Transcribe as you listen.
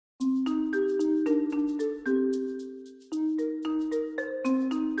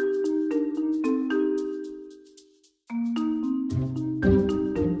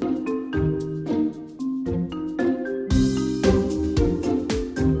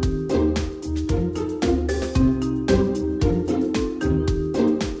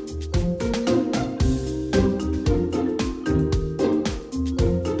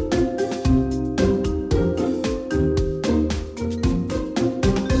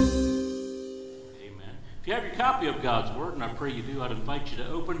you have your copy of God's Word, and I pray you do, I'd invite you to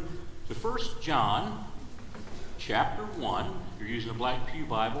open to 1 John chapter 1. If you're using a Black Pew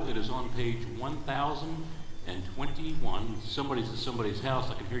Bible, it is on page 1021. Somebody's at somebody's house.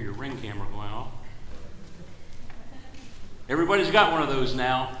 I can hear your ring camera going off. Everybody's got one of those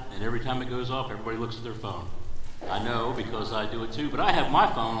now, and every time it goes off, everybody looks at their phone. I know because I do it too, but I have my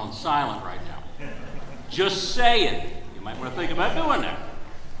phone on silent right now. Just saying. You might want to think about doing that.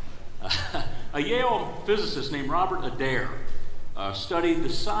 A Yale physicist named Robert Adair studied the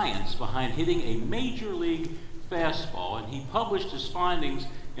science behind hitting a major league fastball, and he published his findings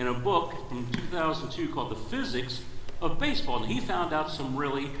in a book from 2002 called The Physics of Baseball, and he found out some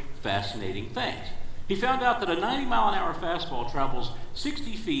really fascinating things. He found out that a 90-mile-an-hour fastball travels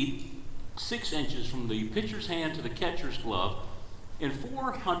 60 feet, 6 inches from the pitcher's hand to the catcher's glove in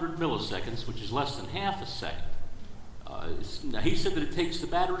 400 milliseconds, which is less than half a second. He said that it takes the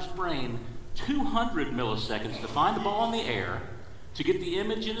batter's brain 200 milliseconds to find the ball in the air, to get the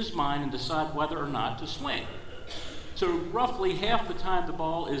image in his mind and decide whether or not to swing. So roughly half the time the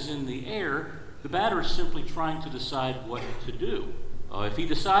ball is in the air, the batter is simply trying to decide what to do. If he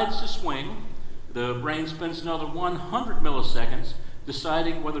decides to swing, the brain spends another 100 milliseconds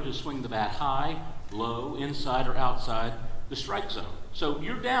deciding whether to swing the bat high, low, inside, or outside the strike zone. So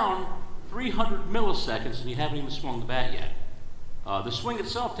you're down 300 milliseconds and you haven't even swung the bat yet. The swing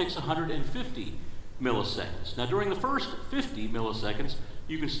itself takes 150 milliseconds. Now during the first 50 milliseconds,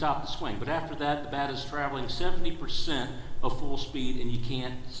 you can stop the swing, but after that, the bat is traveling 70% of full speed and you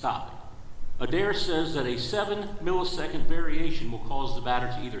can't stop it. Adair says that a 7 millisecond variation will cause the batter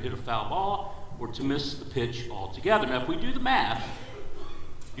to either hit a foul ball or to miss the pitch altogether. Now if we do the math,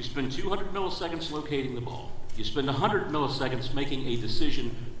 you spend 200 milliseconds locating the ball. You spend 100 milliseconds making a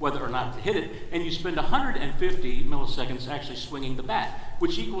decision whether or not to hit it, and you spend 150 milliseconds actually swinging the bat,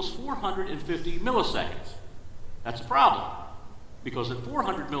 which equals 450 milliseconds. That's a problem, because at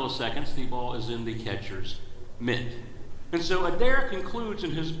 400 milliseconds, the ball is in the catcher's mitt. And so Adair concludes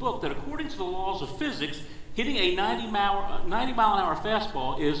in his book that according to the laws of physics, hitting a 90-mile-an-hour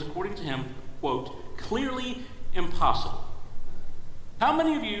fastball is, according to him, quote, clearly impossible. How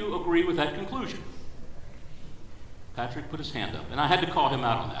many of you agree with that conclusion? Patrick put his hand up, and I had to call him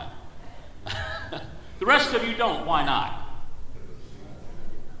out on that. The rest of you don't. Why not?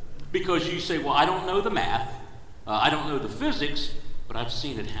 Because you say, well, I don't know the math, I don't know the physics, but I've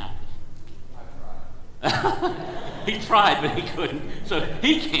seen it happen. He tried, but he couldn't. So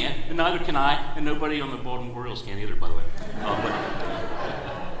he can't, and neither can I, and nobody on the Baltimore Orioles can either, by the way.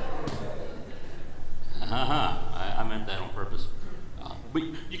 I meant that on purpose. But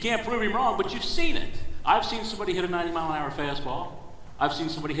you can't prove him wrong, but you've seen it. I've seen somebody hit a 90-mile-an-hour fastball. I've seen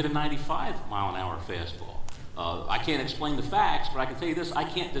somebody hit a 95-mile-an-hour fastball. I can't explain the facts, but I can tell you this, I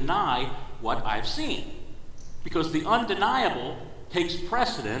can't deny what I've seen. Because the undeniable takes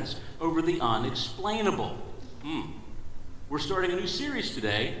precedence over the unexplainable. We're starting a new series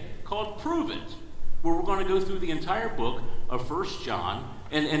today called Prove It, where we're going to go through the entire book of 1 John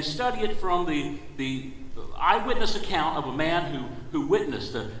and study it from the eyewitness account of a man who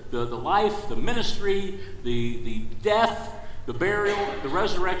witnessed the life, the ministry, the death, the burial, the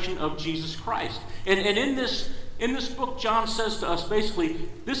resurrection of Jesus Christ. And in this book, John says to us basically,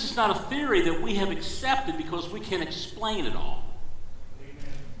 this is not a theory that we have accepted because we can explain it all.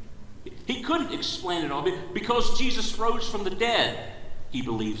 He couldn't explain it all because Jesus rose from the dead. He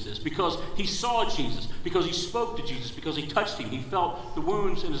believes this because he saw Jesus, because he spoke to Jesus, because he touched him. He felt the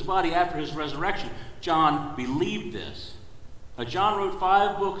wounds in his body after his resurrection. John believed this. Now, John wrote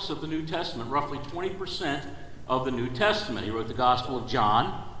 5 books of the New Testament, roughly 20% of the New Testament. He wrote the Gospel of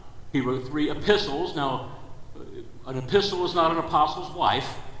John. He wrote 3 epistles. Now, an epistle is not an apostle's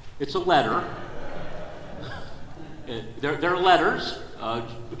wife. It's a letter. They're letters.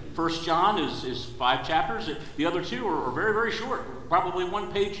 1 John is 5 chapters. The other 2 are very, very short, probably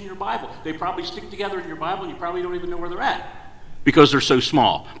 1 page in your Bible. They probably stick together in your Bible, and you probably don't even know where they're at because they're so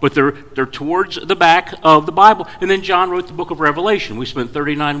small. But they're towards the back of the Bible. And then John wrote the book of Revelation. We spent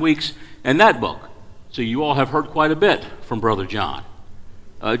 39 weeks in that book. So you all have heard quite a bit from Brother John.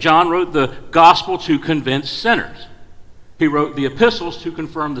 John wrote the gospel to convince sinners. He wrote the epistles to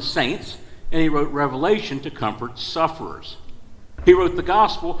confirm the saints, and he wrote Revelation to comfort sufferers. He wrote the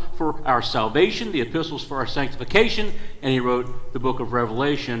gospel for our salvation, the epistles for our sanctification, and he wrote the book of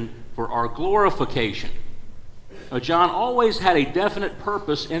Revelation for our glorification. John always had a definite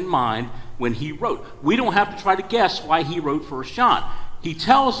purpose in mind when he wrote. We don't have to try to guess why he wrote 1 John. He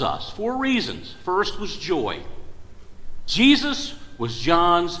tells us 4 reasons. First was joy. Jesus was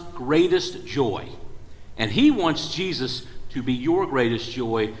John's greatest joy, and he wants Jesus to be your greatest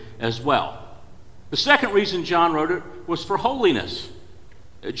joy as well. The second reason John wrote it was for holiness.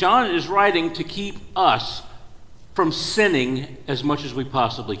 John is writing to keep us from sinning as much as we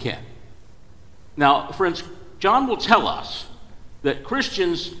possibly can. Now, friends, John will tell us that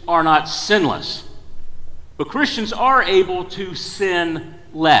Christians are not sinless, but Christians are able to sin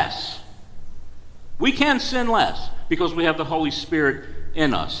less. We can sin less because we have the Holy Spirit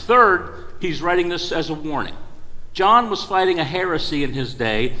in us. Third, he's writing this as a warning. John was fighting a heresy in his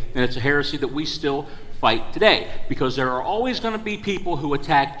day, and it's a heresy that we still fight today, because there are always going to be people who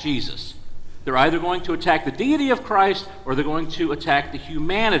attack Jesus. They're either going to attack the deity of Christ, or they're going to attack the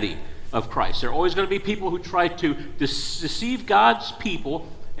humanity of Christ. There are always going to be people who try to deceive God's people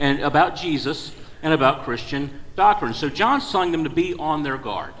and about Jesus and about Christian doctrine. So John's telling them to be on their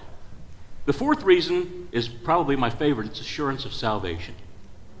guard. The fourth reason is probably my favorite. It's assurance of salvation.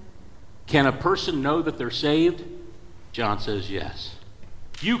 Can a person know that they're saved? John says yes.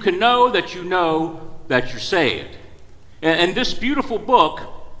 You can know that you're saved. And this beautiful book,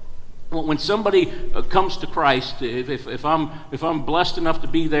 when somebody comes to Christ, if I'm blessed enough to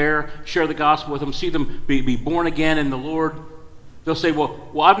be there, share the gospel with them, see them be born again in the Lord, they'll say, well,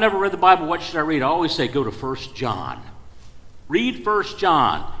 I've never read the Bible. What should I read? I always say, go to 1 John. Read 1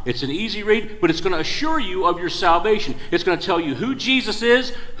 John. It's an easy read, but it's going to assure you of your salvation. It's going to tell you who Jesus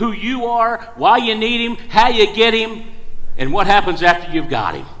is, who you are, why you need him, how you get him, and what happens after you've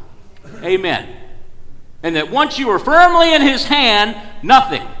got him. Amen. And that once you are firmly in his hand,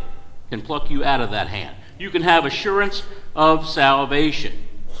 nothing can pluck you out of that hand. You can have assurance of salvation.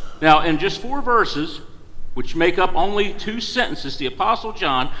 Now, in just 4 verses, which make up only 2 sentences, the Apostle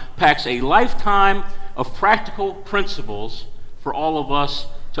John packs a lifetime of practical principles for all of us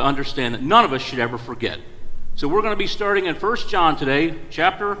to understand that none of us should ever forget. So we're going to be starting in 1 John today,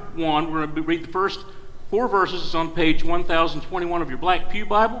 chapter 1. We're going to read the first 4 verses. It's on page 1021 of your Black Pew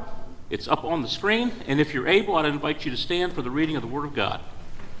Bible. It's up on the screen, and if you're able, I'd invite you to stand for the reading of the Word of God.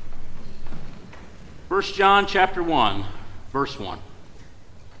 1 John chapter 1, verse 1.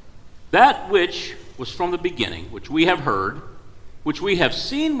 That which was from the beginning, which we have heard, which we have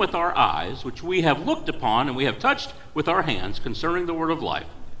seen with our eyes, which we have looked upon, and we have touched with our hands concerning the word of life.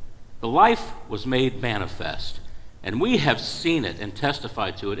 The life was made manifest, and we have seen it and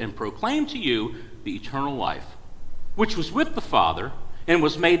testified to it and proclaimed to you the eternal life, which was with the Father and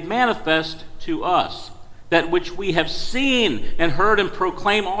was made manifest to us, that which we have seen and heard and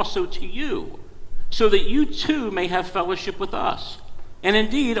proclaim also to you, so that you too may have fellowship with us. And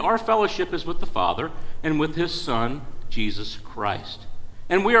indeed, our fellowship is with the Father and with his Son, Jesus Christ.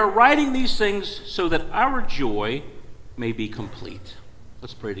 And we are writing these things so that our joy may be complete.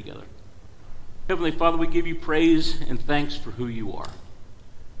 Let's pray together. Heavenly Father, we give you praise and thanks for who you are.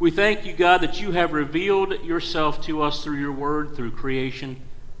 We thank you, God, that you have revealed yourself to us through your word, through creation,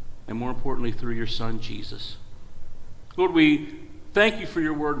 and more importantly, through your Son, Jesus. Lord, we thank you for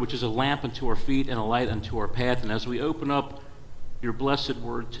your word, which is a lamp unto our feet and a light unto our path. And as we open up your blessed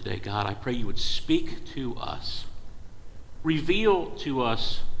word today, God, I pray you would speak to us. Reveal to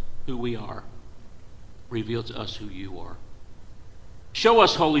us who we are. Reveal to us who you are. Show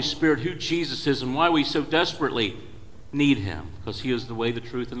us, Holy Spirit, who Jesus is and why we so desperately need him, because he is the way, the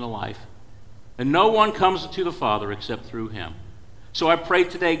truth, and the life. And no one comes to the Father except through him. So I pray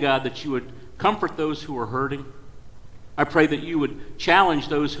today, God, that you would comfort those who are hurting. I pray that you would challenge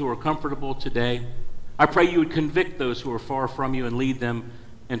those who are comfortable today. I pray you would convict those who are far from you and lead them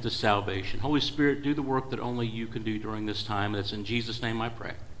into salvation. Holy Spirit, do the work that only you can do during this time. That's in Jesus' name I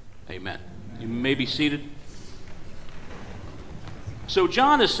pray. Amen. You may be seated. So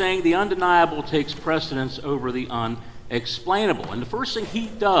John is saying the undeniable takes precedence over the unexplainable. And the first thing he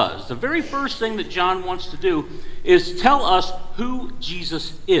does, the very first thing that John wants to do, is tell us who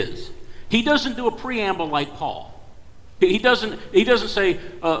Jesus is. He doesn't do a preamble like Paul. He doesn't say,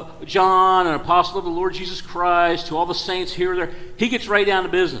 John, an apostle of the Lord Jesus Christ, to all the saints here or there. He gets right down to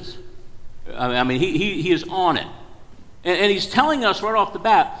business. I mean, he is on it. And he's telling us right off the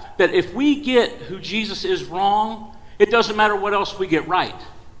bat that if we get who Jesus is wrong, it doesn't matter what else we get right.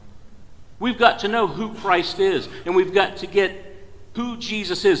 We've got to know who Christ is, and we've got to get who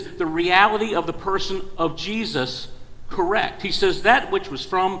Jesus is, the reality of the person of Jesus, correct. He says that which was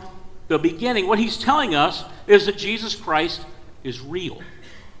from the beginning. What he's telling us is that Jesus Christ is real.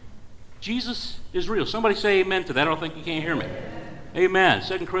 Jesus is real. Somebody say amen to that. I don't think you can't hear me. Amen.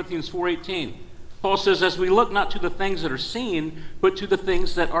 2 Corinthians 4:18. Paul says, as we look not to the things that are seen, but to the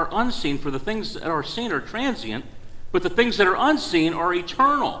things that are unseen. For the things that are seen are transient, but the things that are unseen are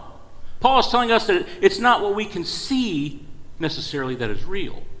eternal. Paul is telling us that it's not what we can see necessarily that is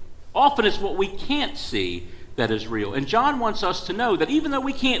real. Often it's what we can't see that is real. And John wants us to know that even though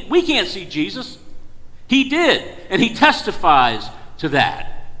we can't see Jesus, He did, and he testifies to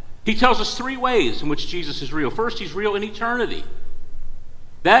that. He tells us three ways in which Jesus is real. First, he's real in eternity.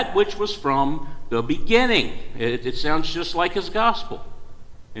 That which was from the beginning. It sounds just like his gospel.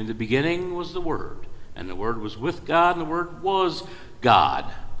 In the beginning was the Word, and the Word was with God, and the Word was God.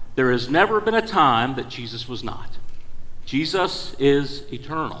 There has never been a time that Jesus was not. Jesus is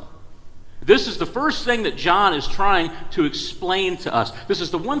eternal. This is the first thing that John is trying to explain to us. This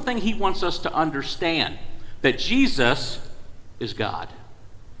is the one thing he wants us to understand, that Jesus is God.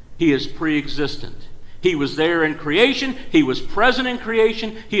 He is pre-existent. He was there in creation. He was present in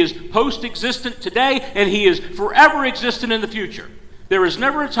creation. He is post-existent today, and he is forever existent in the future. There is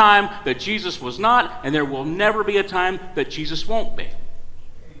never a time that Jesus was not, and there will never be a time that Jesus won't be.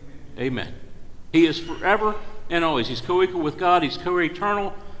 Amen. He is forever and always. He's co-equal with God. He's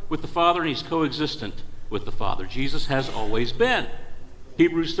co-eternal with the Father, and he's co-existent with the Father. Jesus has always been.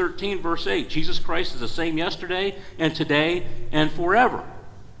 Hebrews 13, verse 8, Jesus Christ is the same yesterday and today and forever.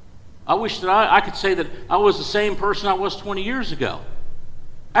 I wish that I could say that I was the same person I was 20 years ago.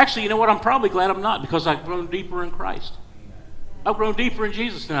 Actually, you know what? I'm probably glad I'm not, because I've grown deeper in Christ. I've grown deeper in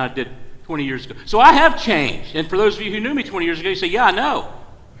Jesus than I did 20 years ago. So I have changed. And for those of you who knew me 20 years ago, you say, yeah, I know.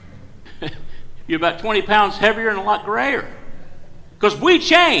 You're about 20 pounds heavier and a lot grayer. Because we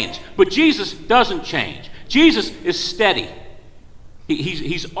change, but Jesus doesn't change. Jesus is steady.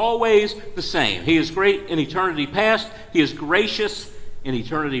 He's always the same. He is great in eternity past. He is gracious in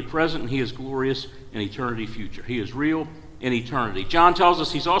eternity present. And he is glorious in eternity future. He is real in eternity. John tells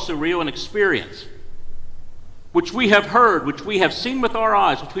us he's also real in experience, which we have heard, which we have seen with our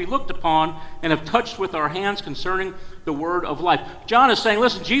eyes, which we looked upon and have touched with our hands concerning the word of life. John is saying,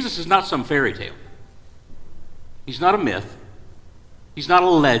 listen, Jesus is not some fairy tale. He's not a myth. He's not a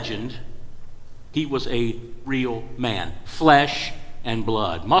legend. He was a real man. Flesh and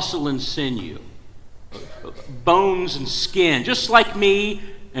blood, muscle and sinew, bones and skin, just like me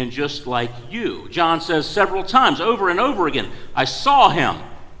and just like you. John says several times, over and over again, I saw him.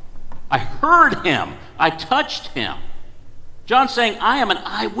 I heard him. I touched him. John's saying, I am an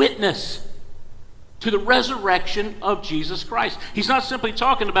eyewitness to the resurrection of Jesus Christ. He's not simply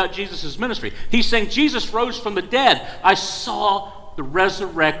talking about Jesus' ministry. He's saying Jesus rose from the dead. I saw the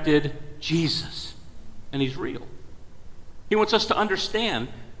resurrected Jesus, and he's real. He wants us to understand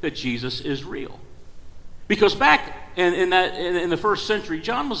that Jesus is real. Because back in the first century,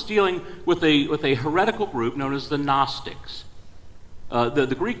 John was dealing with a heretical group known as the Gnostics.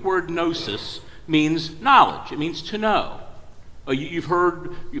 The Greek word gnosis means knowledge. It means to know. You've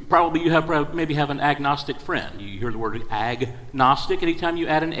heard, maybe have an agnostic friend. You hear the word agnostic. Anytime you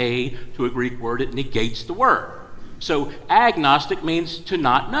add an A to a Greek word, it negates the word. So agnostic means to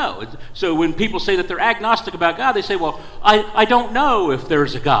not know. So when people say that they're agnostic about God, they say, well, I don't know if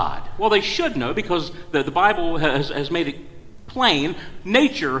there's a God. Well, they should know, because the Bible has made it plain.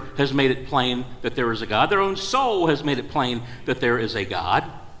 Nature has made it plain that there is a God. Their own soul has made it plain that there is a God.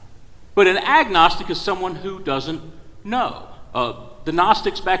 But an agnostic is someone who doesn't know. The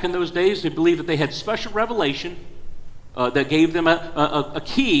Gnostics back in those days, they believed that they had special revelation that gave them a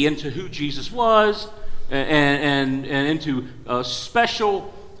key into who Jesus was, and into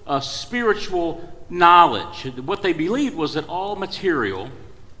special spiritual knowledge. What they believed was that all material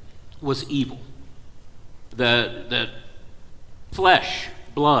was evil. That flesh,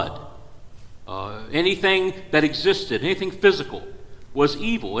 blood, anything that existed, anything physical, was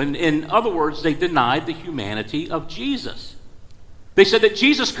evil. And in other words, they denied the humanity of Jesus. They said that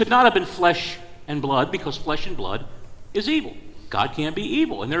Jesus could not have been flesh and blood, because flesh and blood is evil. God can't be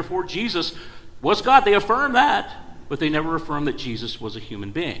evil, and therefore Jesus was God. They affirmed that, but they never affirmed that Jesus was a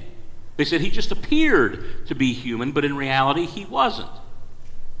human being. They said he just appeared to be human, but in reality he wasn't.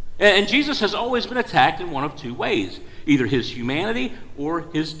 And Jesus has always been attacked in one of two ways, either his humanity or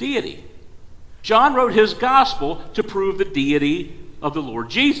his deity. John wrote his gospel to prove the deity of the Lord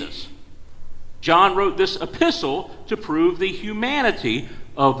Jesus. John wrote this epistle to prove the humanity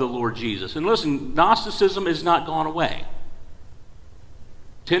of the Lord Jesus. And listen, Gnosticism has not gone away.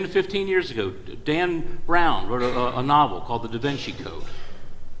 10 to 15 years ago, Dan Brown wrote a novel called The Da Vinci Code.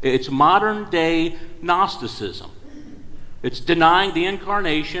 It's modern day Gnosticism. It's denying the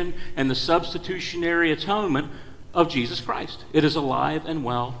incarnation and the substitutionary atonement of Jesus Christ. It is alive and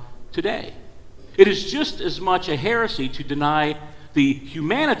well today. It is just as much a heresy to deny the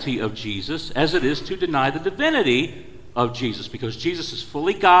humanity of Jesus as it is to deny the divinity of Jesus, because Jesus is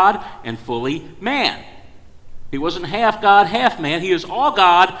fully God and fully man. He wasn't half God, half man. He is all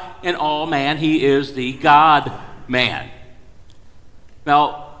God and all man. He is the God-man.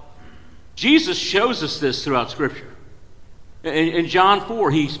 Now, Jesus shows us this throughout Scripture. In John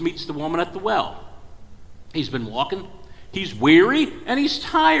 4, he meets the woman at the well. He's been walking. He's weary and he's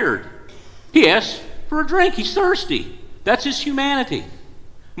tired. He asks for a drink. He's thirsty. That's his humanity.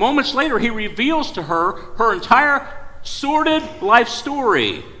 Moments later, he reveals to her her entire sordid life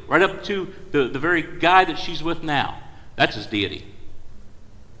story, right up to the very guy that she's with now. That's his deity.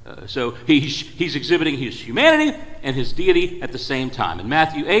 So he's exhibiting his humanity and his deity at the same time. In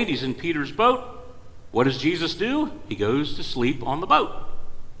Matthew 8, he's in Peter's boat. What does Jesus do? He goes to sleep on the boat.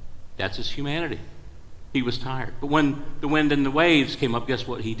 That's his humanity. He was tired. But when the wind and the waves came up, guess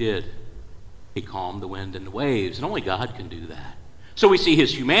what he did? He calmed the wind and the waves, and only God can do that. So we see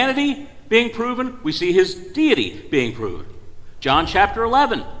his humanity being proven. We see his deity being proven. John chapter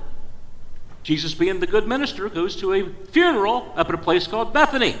 11. Jesus, being the good minister, goes to a funeral up at a place called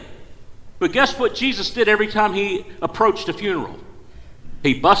Bethany. But guess what Jesus did every time he approached a funeral?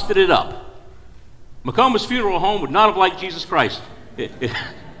 He busted it up. Macoma's funeral home would not have liked Jesus Christ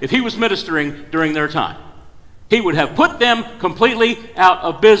if he was ministering during their time. He would have put them completely out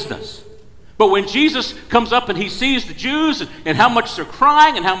of business. But when Jesus comes up and he sees the Jews and how much they're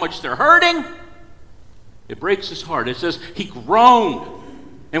crying and how much they're hurting, it breaks his heart. It says he groaned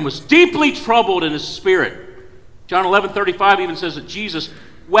and was deeply troubled in his spirit. John 11:35 even says that Jesus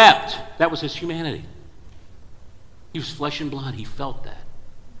wept. That was his humanity. He was flesh and blood. He felt that.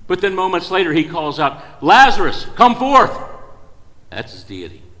 But then moments later he calls out, Lazarus, come forth. That's his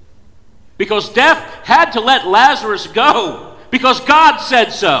deity. Because death had to let Lazarus go because God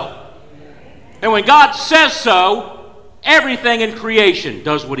said so. And when God says so, everything in creation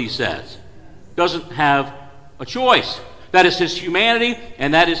does what he says. Doesn't have a choice. That is his humanity,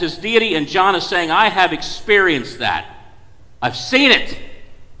 and that is his deity. And John is saying, I have experienced that. I've seen it.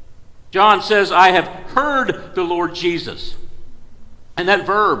 John says, I have heard the Lord Jesus. And that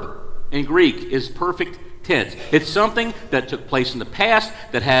verb in Greek is perfect tense. It's something that took place in the past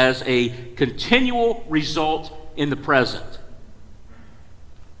that has a continual result in the present.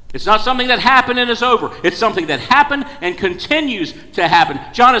 It's not something that happened and is over. It's something that happened and continues to happen.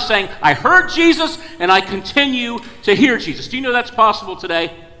 John is saying, I heard Jesus and I continue to hear Jesus. Do you know that's possible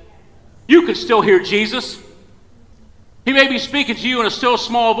today? You can still hear Jesus. He may be speaking to you in a still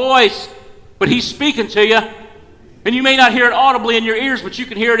small voice, but he's speaking to you. And you may not hear it audibly in your ears, but you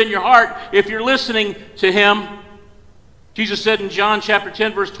can hear it in your heart if you're listening to him. Jesus said in John chapter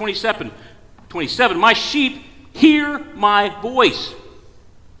 10, verse 27, my sheep hear my voice.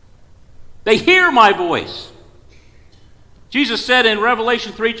 They hear my voice. Jesus said in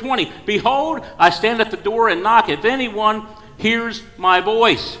Revelation 3:20, behold, I stand at the door and knock. If anyone hears my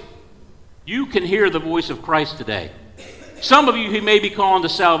voice, you can hear the voice of Christ today. Some of you, he may be calling to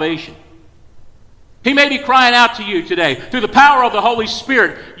salvation. He may be crying out to you today. Through the power of the Holy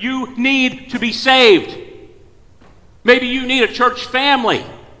Spirit, you need to be saved. Maybe you need a church family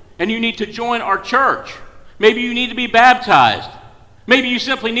and you need to join our church. Maybe you need to be baptized. Maybe you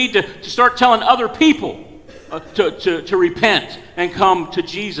simply need to start telling other people to repent and come to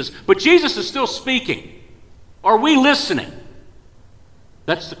Jesus. But Jesus is still speaking. Are we listening?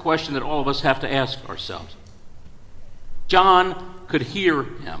 That's the question that all of us have to ask ourselves. John could hear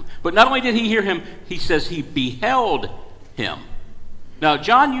him. But not only did he hear him, he says he beheld him. Now,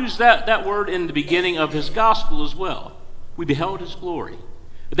 John used that word in the beginning of his gospel as well. We beheld his glory.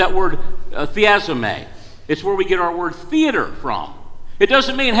 That word, theazomai, it's where we get our word theater from. It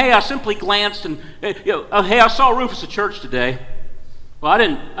doesn't mean, hey, I simply glanced and, hey, I saw Rufus at church today. Well, I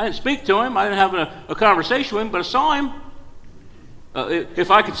didn't speak to him. I didn't have a conversation with him, but I saw him.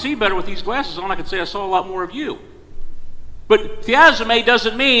 If I could see better with these glasses on, I could say I saw a lot more of you. But theazomai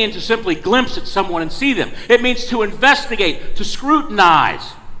doesn't mean to simply glimpse at someone and see them. It means to investigate, to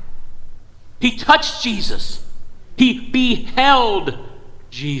scrutinize. He touched Jesus. He beheld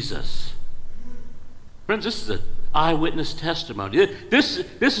Jesus. Friends, this is an eyewitness testimony. This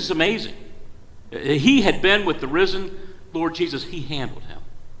is amazing. He had been with the risen Lord Jesus. He handled him.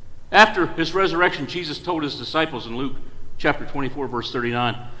 After his resurrection, Jesus told his disciples in Luke chapter 24, verse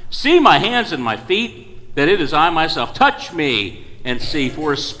 39, see my hands and my feet, that it is I myself. Touch me and see,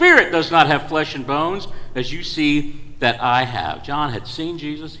 for a spirit does not have flesh and bones, as you see that I have. John had seen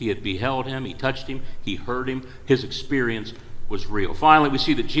Jesus. He had beheld him. He touched him. He heard him. His experience was real. Finally, we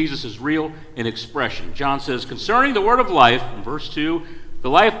see that Jesus is real in expression. John says, concerning the word of life, in verse 2, the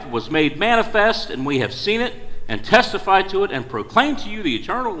life was made manifest, and we have seen it, and testified to it, and proclaimed to you the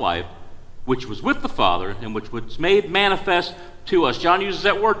eternal life, which was with the Father, and which was made manifest to us. John uses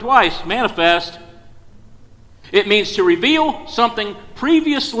that word twice, manifest. It means to reveal something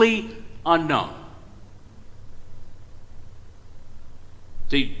previously unknown.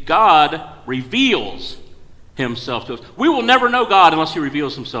 See, God reveals himself to us. We will never know God unless he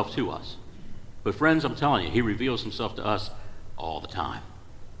reveals himself to us. But friends, I'm telling you, he reveals himself to us all the time.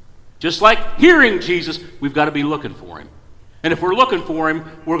 Just like hearing Jesus, we've got to be looking for him. And if we're looking for him,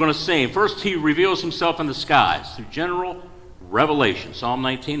 we're going to see him. First, he reveals himself in the skies through general revelation. Psalm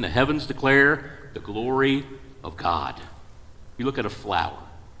 19, the heavens declare the glory of God. You look at a flower.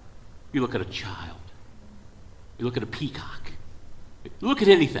 You look at a child. You look at a peacock. You look at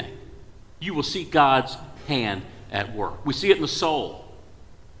anything. You will see God's hand at work. We see it in the soul,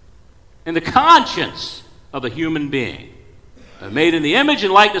 in the conscience of a human being, made in the image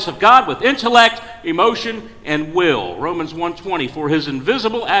and likeness of God with intellect, emotion, and will. Romans 1:20, for his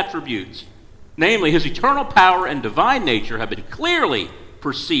invisible attributes, namely his eternal power and divine nature, have been clearly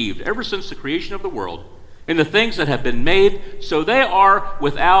perceived ever since the creation of the world in the things that have been made, so they are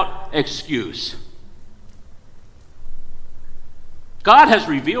without excuse. God has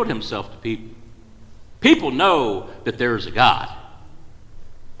revealed himself to people. People know that there is a God.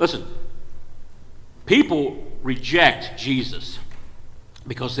 Listen, people reject Jesus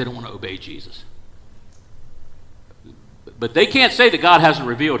because they don't want to obey Jesus. But they can't say that God hasn't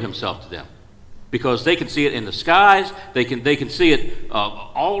revealed himself to them, because they can see it in the skies, they can see it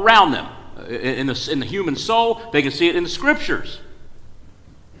all around them, in the human soul, they can see it in the scriptures.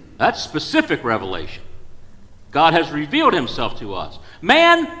 That's specific revelation. God has revealed himself to us.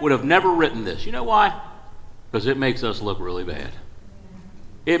 Man would have never written this. You know why? Because it makes us look really bad.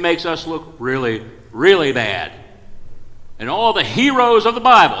 It makes us look really, really bad. And all the heroes of the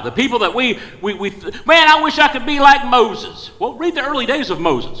Bible, the people that man, I wish I could be like Moses. Well, read the early days of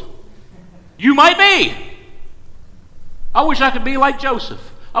Moses. You might be. I wish I could be like Joseph.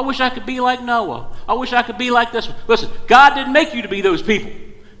 I wish I could be like Noah. I wish I could be like this one. Listen, God didn't make you to be those people.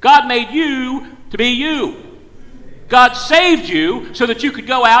 God made you to be you. God saved you so that you could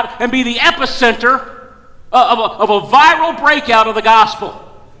go out and be the epicenter of a viral breakout of the gospel,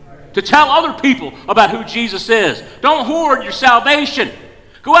 to tell other people about who Jesus is. Don't hoard your salvation.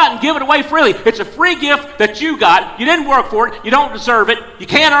 Go out and give it away freely. It's a free gift that you got. You didn't work for it. You don't deserve it. You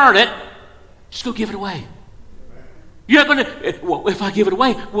can't earn it. Just go give it away. You're not going to, well, if I give it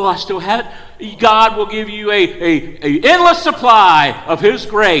away, will I still have it? God will give you a endless supply of his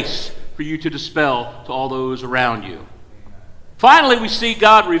grace for you to dispel to all those around you. Finally, we see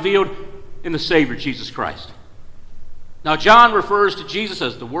God revealed in the Savior, Jesus Christ. Now, John refers to Jesus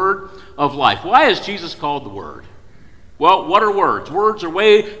as the Word of life. Why is Jesus called the Word? Well, what are words? Words are a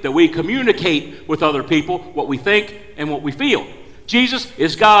way that we communicate with other people what we think and what we feel. Jesus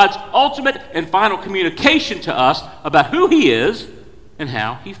is God's ultimate and final communication to us about who he is and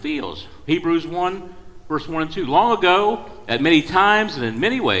how he feels. Hebrews 1, verse 1 and 2. Long ago, at many times and in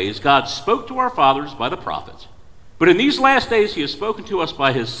many ways, God spoke to our fathers by the prophets. But in these last days he has spoken to us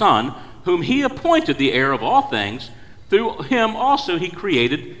by his Son, whom he appointed the heir of all things. Through him also he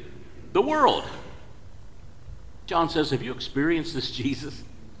created the world. John says, have you experienced this Jesus?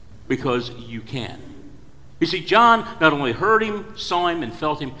 Because you can. You see, John not only heard him, saw him, and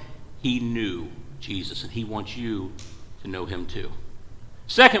felt him, he knew Jesus, and he wants you to know him too.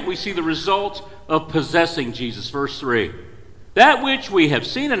 Second, we see the result of possessing Jesus. Verse 3. That which we have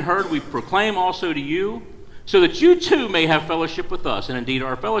seen and heard we proclaim also to you, so that you too may have fellowship with us. And indeed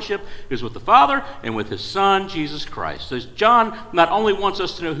our fellowship is with the Father and with his Son, Jesus Christ. So John not only wants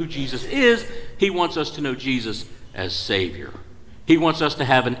us to know who Jesus is, he wants us to know Jesus as Savior. He wants us to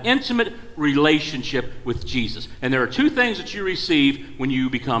have an intimate relationship with Jesus. And there are two things that you receive when you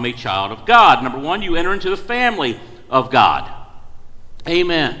become a child of God. Number one, you enter into the family of God.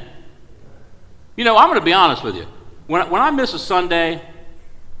 Amen. You know, I'm going to be honest with you. When I miss a Sunday,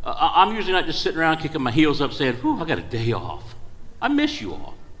 I'm usually not just sitting around kicking my heels up saying, whew, I got a day off. I miss you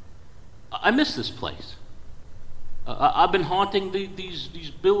all. I miss this place. I've been haunting these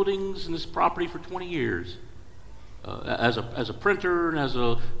buildings and this property for 20 years. As a printer and as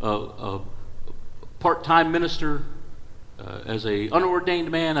a part-time minister, as an unordained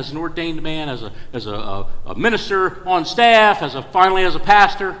man, as an ordained man, as a minister on staff, finally as a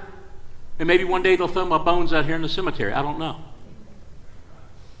pastor. And maybe one day they'll throw my bones out here in the cemetery. I don't know.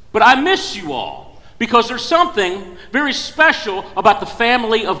 But I miss you all because there's something very special about the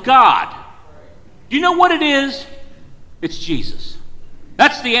family of God. Do you know what it is? It's Jesus.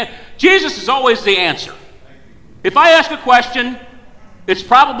 Jesus is always the answer. If I ask a question, it's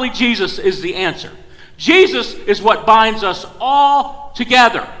probably Jesus is the answer. Jesus is what binds us all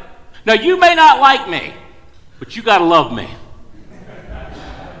together. Now, you may not like me, but you got to love me.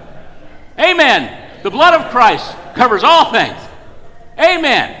 Amen. The blood of Christ covers all things.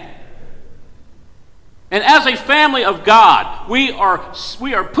 Amen. And as a family of God, we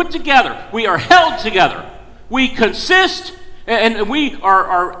are put together. We are held together. We consist, and we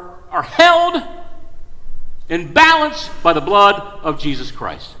are are held in balance by the blood of Jesus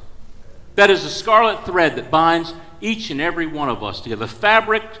Christ. That is the scarlet thread that binds each and every one of us together, the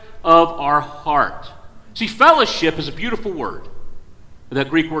fabric of our heart. See, fellowship is a beautiful word, that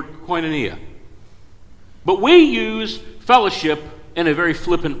Greek word koinonia. But we use fellowship in a very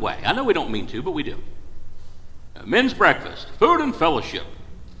flippant way. I know we don't mean to, but we do. Men's breakfast, food and fellowship.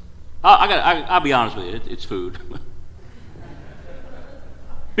 I'll be honest with you, it's food.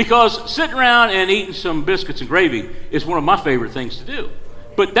 Because sitting around and eating some biscuits and gravy is one of my favorite things to do.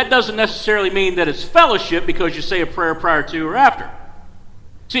 But that doesn't necessarily mean that it's fellowship because you say a prayer prior to or after.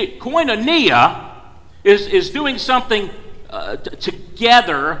 See, koinonia is doing something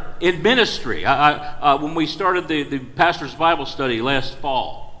together in ministry. When we started the pastor's Bible study last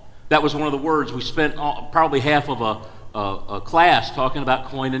fall, that was one of the words we spent probably half of a class talking about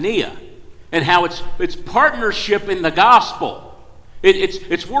koinonia and how it's partnership in the gospel.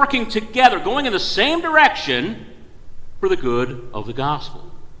 It's working together, going in the same direction for the good of the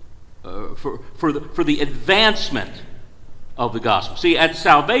gospel, for the advancement of the gospel. See, at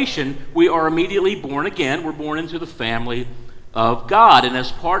salvation, we are immediately born again. We're born into the family of God, and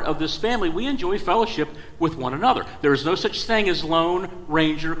as part of this family, we enjoy fellowship with one another. There is no such thing as Lone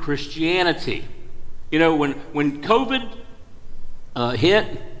Ranger Christianity. You know, when COVID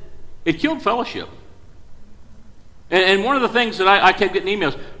hit, it killed fellowship. And one of the things that I kept getting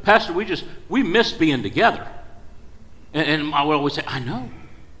emails, Pastor, we miss being together. And I would always say, I know.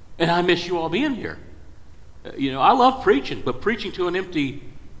 And I miss you all being here. You know, I love preaching, but preaching to an empty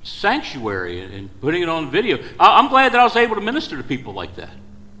sanctuary and putting it on video. I'm glad that I was able to minister to people like that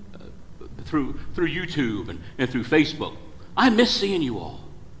through YouTube and through Facebook. I miss seeing you all.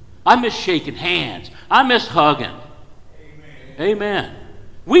 I miss shaking hands. I miss hugging. Amen. Amen.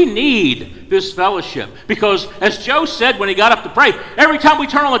 We need this fellowship because, as Joe said when he got up to pray, every time we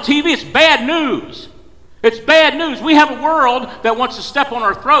turn on the TV, it's bad news. It's bad news. We have a world that wants to step on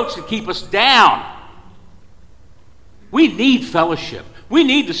our throats and keep us down. We need fellowship. We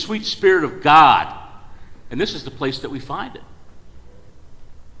need the sweet Spirit of God. And this is the place that we find it.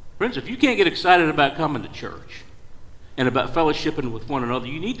 Friends, if you can't get excited about coming to church and about fellowshipping with one another,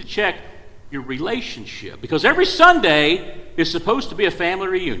 you need to check your relationship. Because every Sunday is supposed to be a family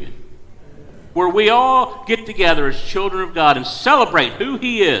reunion where we all get together as children of God and celebrate who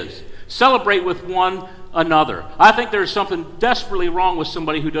He is, celebrate with one another. I think there's something desperately wrong with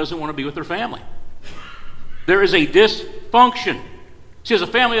somebody who doesn't want to be with their family. There is a dysfunction. See, as a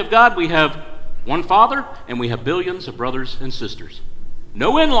family of God, we have one Father and we have billions of brothers and sisters.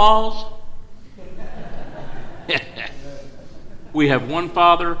 No in-laws. We have one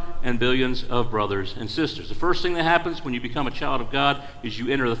Father and billions of brothers and sisters. The first thing that happens when you become a child of God is you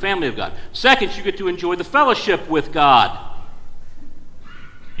enter the family of God. Second, you get to enjoy the fellowship with God.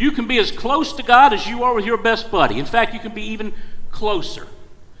 You can be as close to God as you are with your best buddy. In fact, you can be even closer.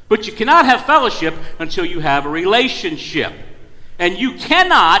 But you cannot have fellowship until you have a relationship. And you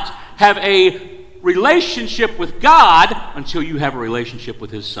cannot have a relationship with God until you have a relationship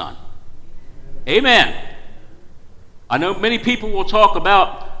with His Son. Amen. I know many people will talk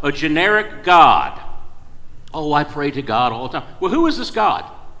about a generic God. Oh, I pray to God all the time. Well, who is this God?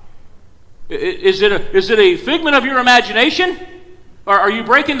 Is it a figment of your imagination? Or are you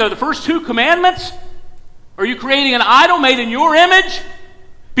breaking the first two commandments? Are you creating an idol made in your image?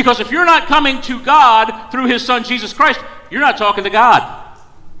 Because if you're not coming to God through His Son, Jesus Christ, you're not talking to God.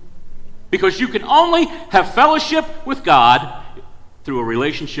 Because you can only have fellowship with God through a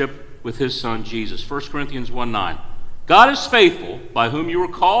relationship with His Son, Jesus. 1 Corinthians 1:9. God is faithful, by whom you were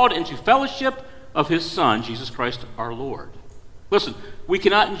called into fellowship of His Son, Jesus Christ our Lord. Listen, we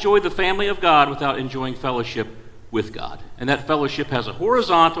cannot enjoy the family of God without enjoying fellowship with God. And that fellowship has a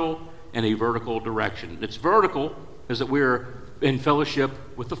horizontal and a vertical direction. It's vertical is that we're in fellowship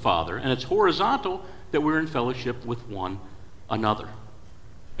with the Father, and it's horizontal that we're in fellowship with one another.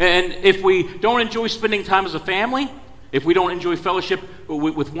 And if we don't enjoy spending time as a family, if we don't enjoy fellowship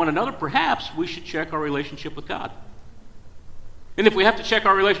with one another, perhaps we should check our relationship with God. And if we have to check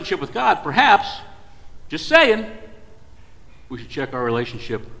our relationship with God, perhaps, just saying, we should check our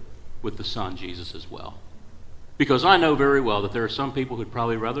relationship with the Son, Jesus, as well. Because I know very well that there are some people who'd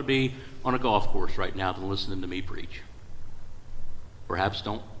probably rather be on a golf course right now than listening to me preach. Perhaps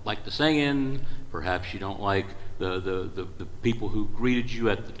don't like the singing, perhaps you don't like the people who greeted you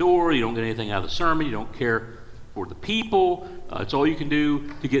at the door, you don't get anything out of the sermon, you don't care for the people. It's all you can do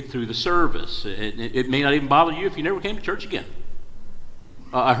to get through the service. It may not even bother you if you never came to church again.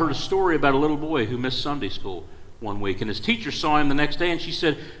 I heard a story about a little boy who missed Sunday school one week, and his teacher saw him the next day, and she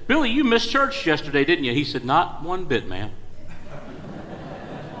said, "Billy, you missed church yesterday, didn't you?" He said, "Not one bit, ma'am."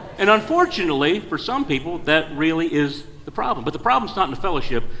 And unfortunately, for some people, that really is the problem. But the problem's not in the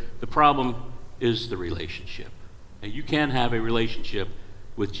fellowship. The problem is the relationship. And you can have a relationship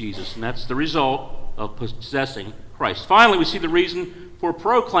with Jesus, and that's the result of possessing Christ. Finally, we see the reason for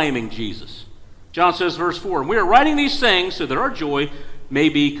proclaiming Jesus. John says, verse 4, "And we are writing these things so that our joy may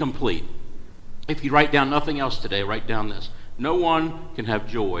be complete." If you write down nothing else today, write down this. No one can have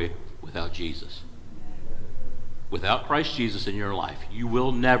joy without Jesus. Without Christ Jesus in your life, you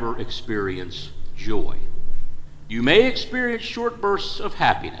will never experience joy. You may experience short bursts of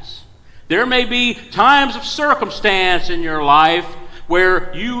happiness. There may be times of circumstance in your life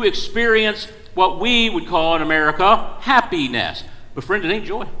where you experience what we would call in America happiness. But friend, it ain't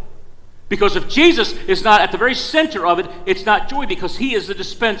joy. Because if Jesus is not at the very center of it, it's not joy, because he is the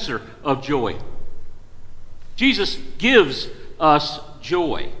dispenser of joy. Jesus gives us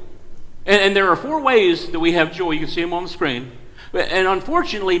joy. And there are 4 ways that we have joy. You can see them on the screen. And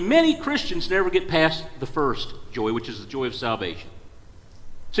unfortunately, many Christians never get past the first joy, which is the joy of salvation.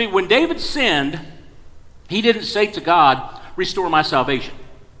 See, when David sinned, he didn't say to God, "Restore my salvation."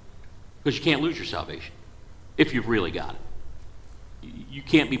 Because you can't lose your salvation if you've really got it. You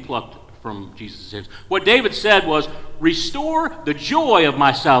can't be plucked from Jesus' hands. What David said was, "Restore the joy of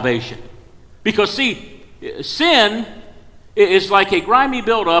my salvation." Because, see, sin is like a grimy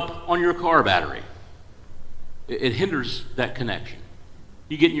buildup on your car battery. It hinders that connection.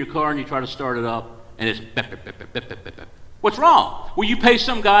 You get in your car and you try to start it up, and it's bep, bep, bep, bep, bep, bep, bep. What's wrong? Well, you pay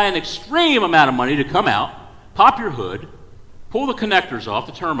some guy an extreme amount of money to come out, pop your hood, pull the connectors off,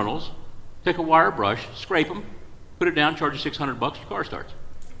 the terminals, take a wire brush, scrape them, put it down, charge you $600, your car starts.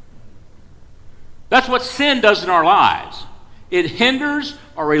 That's what sin does in our lives. It hinders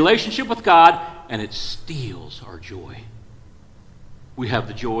our relationship with God, and it steals our joy. We have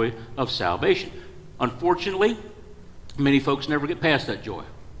the joy of salvation. Unfortunately, many folks never get past that joy.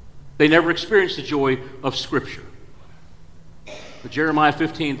 They never experience the joy of Scripture. But Jeremiah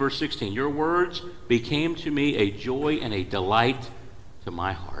 15, verse 16, "Your words became to me a joy and a delight to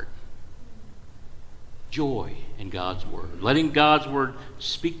my heart." Joy in God's Word. Letting God's Word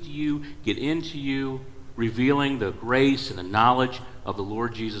speak to you, get into you, revealing the grace and the knowledge of the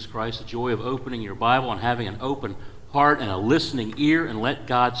Lord Jesus Christ. The joy of opening your Bible and having an open heart and a listening ear, and let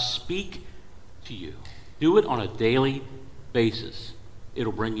God speak to you. Do it on a daily basis.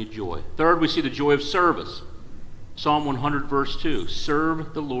 It'll bring you joy. Third, we see the joy of service. Psalm 100, verse 2,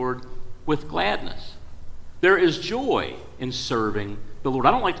 "Serve the Lord with gladness." There is joy in serving the Lord.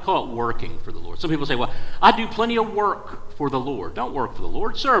 I don't like to call it working for the Lord. Some people say, "Well, I do plenty of work for the Lord." Don't work for the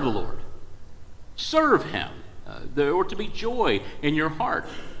Lord. Serve the Lord. Serve him. There ought to be joy in your heart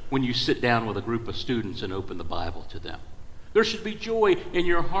when you sit down with a group of students and open the Bible to them. There should be joy in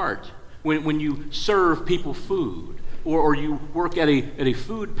your heart when you serve people food, or you work at a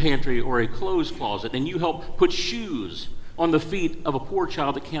food pantry or a clothes closet, and you help put shoes on the feet of a poor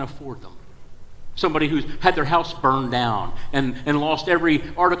child that can't afford them. Somebody who's had their house burned down and lost every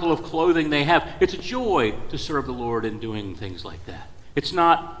article of clothing they have. It's a joy to serve the Lord in doing things like that. It's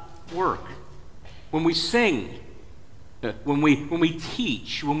not work. When we sing, when we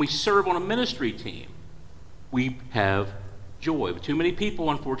teach, when we serve on a ministry team, we have joy. But too many people,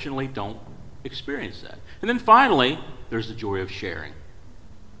 unfortunately, don't experience that. And then finally, there's the joy of sharing.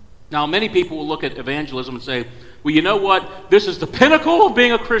 Now, many people will look at evangelism and say, "Well, you know what? This is the pinnacle of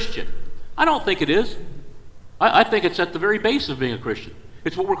being a Christian." I don't think it is. I think it's at the very base of being a Christian.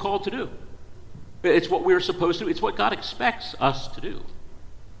 It's what we're called to do. It's what we're supposed to do. It's what God expects us to do.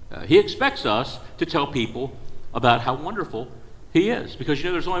 He expects us to tell people about how wonderful he is. Because, you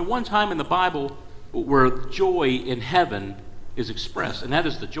know, there's only one time in the Bible where joy in heaven is expressed, and that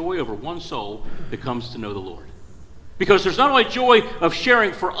is the joy over one soul that comes to know the Lord. Because there's not only joy of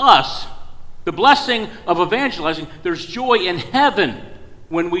sharing for us, the blessing of evangelizing, there's joy in heaven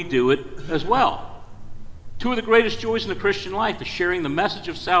when we do it as well. Two of the greatest joys in the Christian life is sharing the message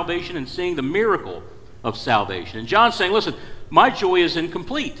of salvation and seeing the miracle of salvation. And John's saying, listen, my joy is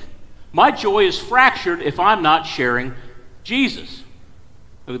incomplete. My joy is fractured if I'm not sharing Jesus.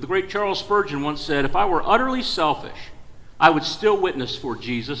 The great Charles Spurgeon once said, "If I were utterly selfish, I would still witness for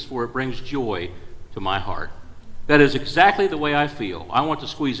Jesus, for it brings joy to my heart." That is exactly the way I feel. I want to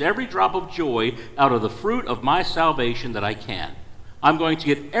squeeze every drop of joy out of the fruit of my salvation that I can. I'm going to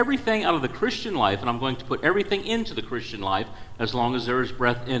get everything out of the Christian life, and I'm going to put everything into the Christian life as long as there is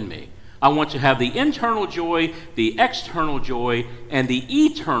breath in me. I want to have the internal joy, the external joy, and the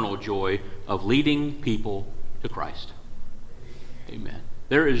eternal joy of leading people to Christ. Amen.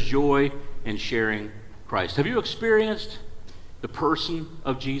 There is joy in sharing Christ. Have you experienced the person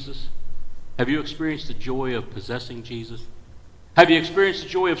of Jesus? Have you experienced the joy of possessing Jesus? Have you experienced the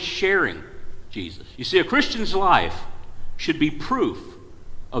joy of sharing Jesus? You see, a Christian's life should be proof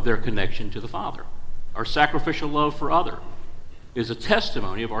of their connection to the Father. Our sacrificial love for others is a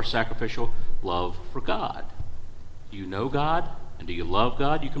testimony of our sacrificial love for God. Do you know God and do you love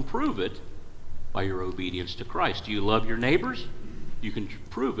God? You can prove it by your obedience to Christ. Do you love your neighbors? You can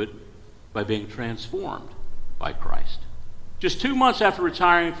prove it by being transformed by Christ. Just 2 months after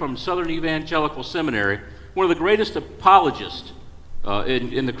retiring from Southern Evangelical Seminary, one of the greatest apologists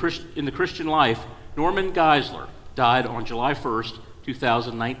in the Christian life, Norman Geisler, died on July 1st,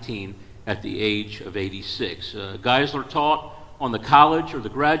 2019, at the age of 86. Geisler taught on the college or the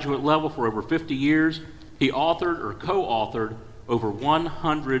graduate level for over 50 years. He authored or co-authored over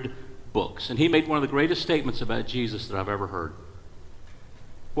 100 books, and he made one of the greatest statements about Jesus that I've ever heard.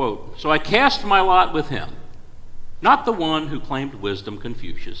 Quote, "So I cast my lot with him, not the one who claimed wisdom,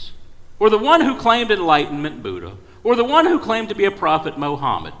 Confucius, or the one who claimed enlightenment, Buddha, or the one who claimed to be a prophet,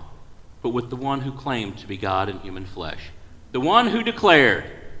 Mohammed, but with the one who claimed to be God in human flesh, the one who declared,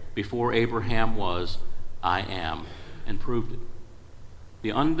 before Abraham was, I am, and proved it.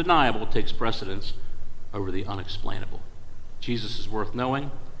 The undeniable takes precedence over the unexplainable. Jesus is worth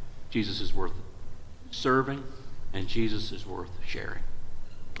knowing, Jesus is worth serving, and Jesus is worth sharing."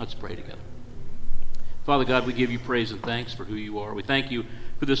 Let's pray together. Father God, we give you praise and thanks for who you are. We thank you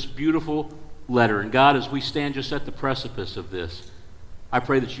for this beautiful letter. And God, as we stand just at the precipice of this, I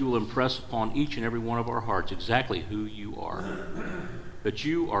pray that you will impress upon each and every one of our hearts exactly who you are. That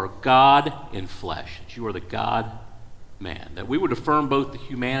you are God in flesh, that you are the God-man, that we would affirm both the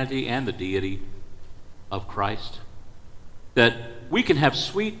humanity and the deity of Christ, that we can have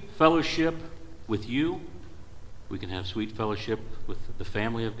sweet fellowship with you, we can have sweet fellowship with the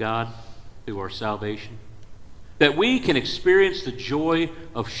family of God through our salvation, that we can experience the joy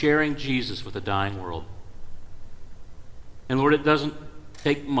of sharing Jesus with a dying world. And Lord, it doesn't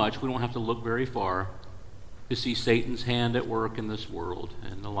take much, we don't have to look very far to see Satan's hand at work in this world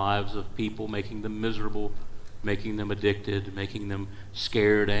and the lives of people, making them miserable, making them addicted, making them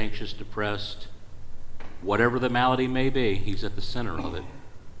scared, anxious, depressed. Whatever the malady may be, he's at the center of it.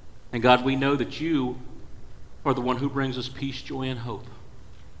 And God, we know that you are the one who brings us peace, joy, and hope.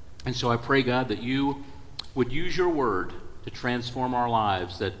 And so I pray, God, that you would use your word to transform our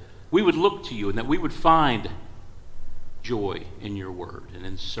lives, that we would look to you and that we would find joy in your word and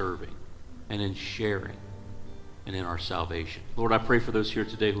in serving and in sharing and in our salvation. Lord, I pray for those here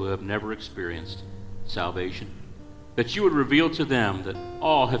today who have never experienced salvation, that you would reveal to them that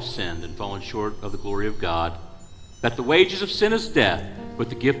all have sinned and fallen short of the glory of God, that the wages of sin is death, but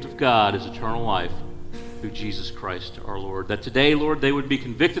the gift of God is eternal life through Jesus Christ our Lord. That today, Lord, they would be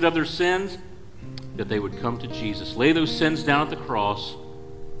convicted of their sins, that they would come to Jesus, lay those sins down at the cross,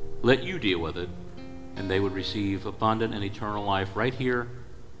 let you deal with it, and they would receive abundant and eternal life right here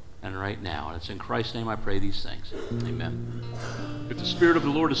and right now. And it's in Christ's name I pray these things. Amen. If the Spirit of the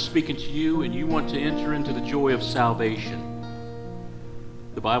Lord is speaking to you and you want to enter into the joy of salvation,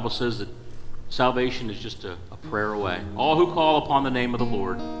 the Bible says that salvation is just a prayer away. All who call upon the name of the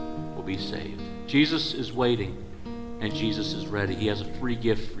Lord will be saved. Jesus is waiting, and Jesus is ready. He has a free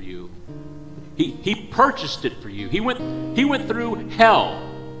gift for you. He purchased it for you. He went through hell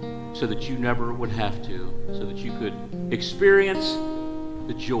so that you never would have to, so that you could experience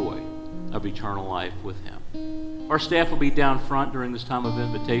the joy of eternal life with him. Our staff will be down front during this time of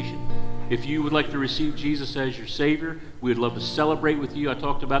invitation. If you would like to receive Jesus as your Savior, we would love to celebrate with you. I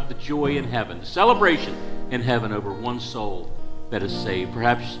talked about the joy in heaven, the celebration in heaven over one soul that is saved.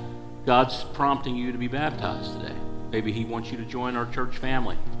 Perhaps God's prompting you to be baptized today. Maybe he wants you to join our church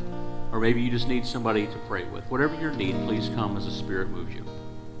family. Or maybe you just need somebody to pray with. Whatever your need, please come as the Spirit moves you.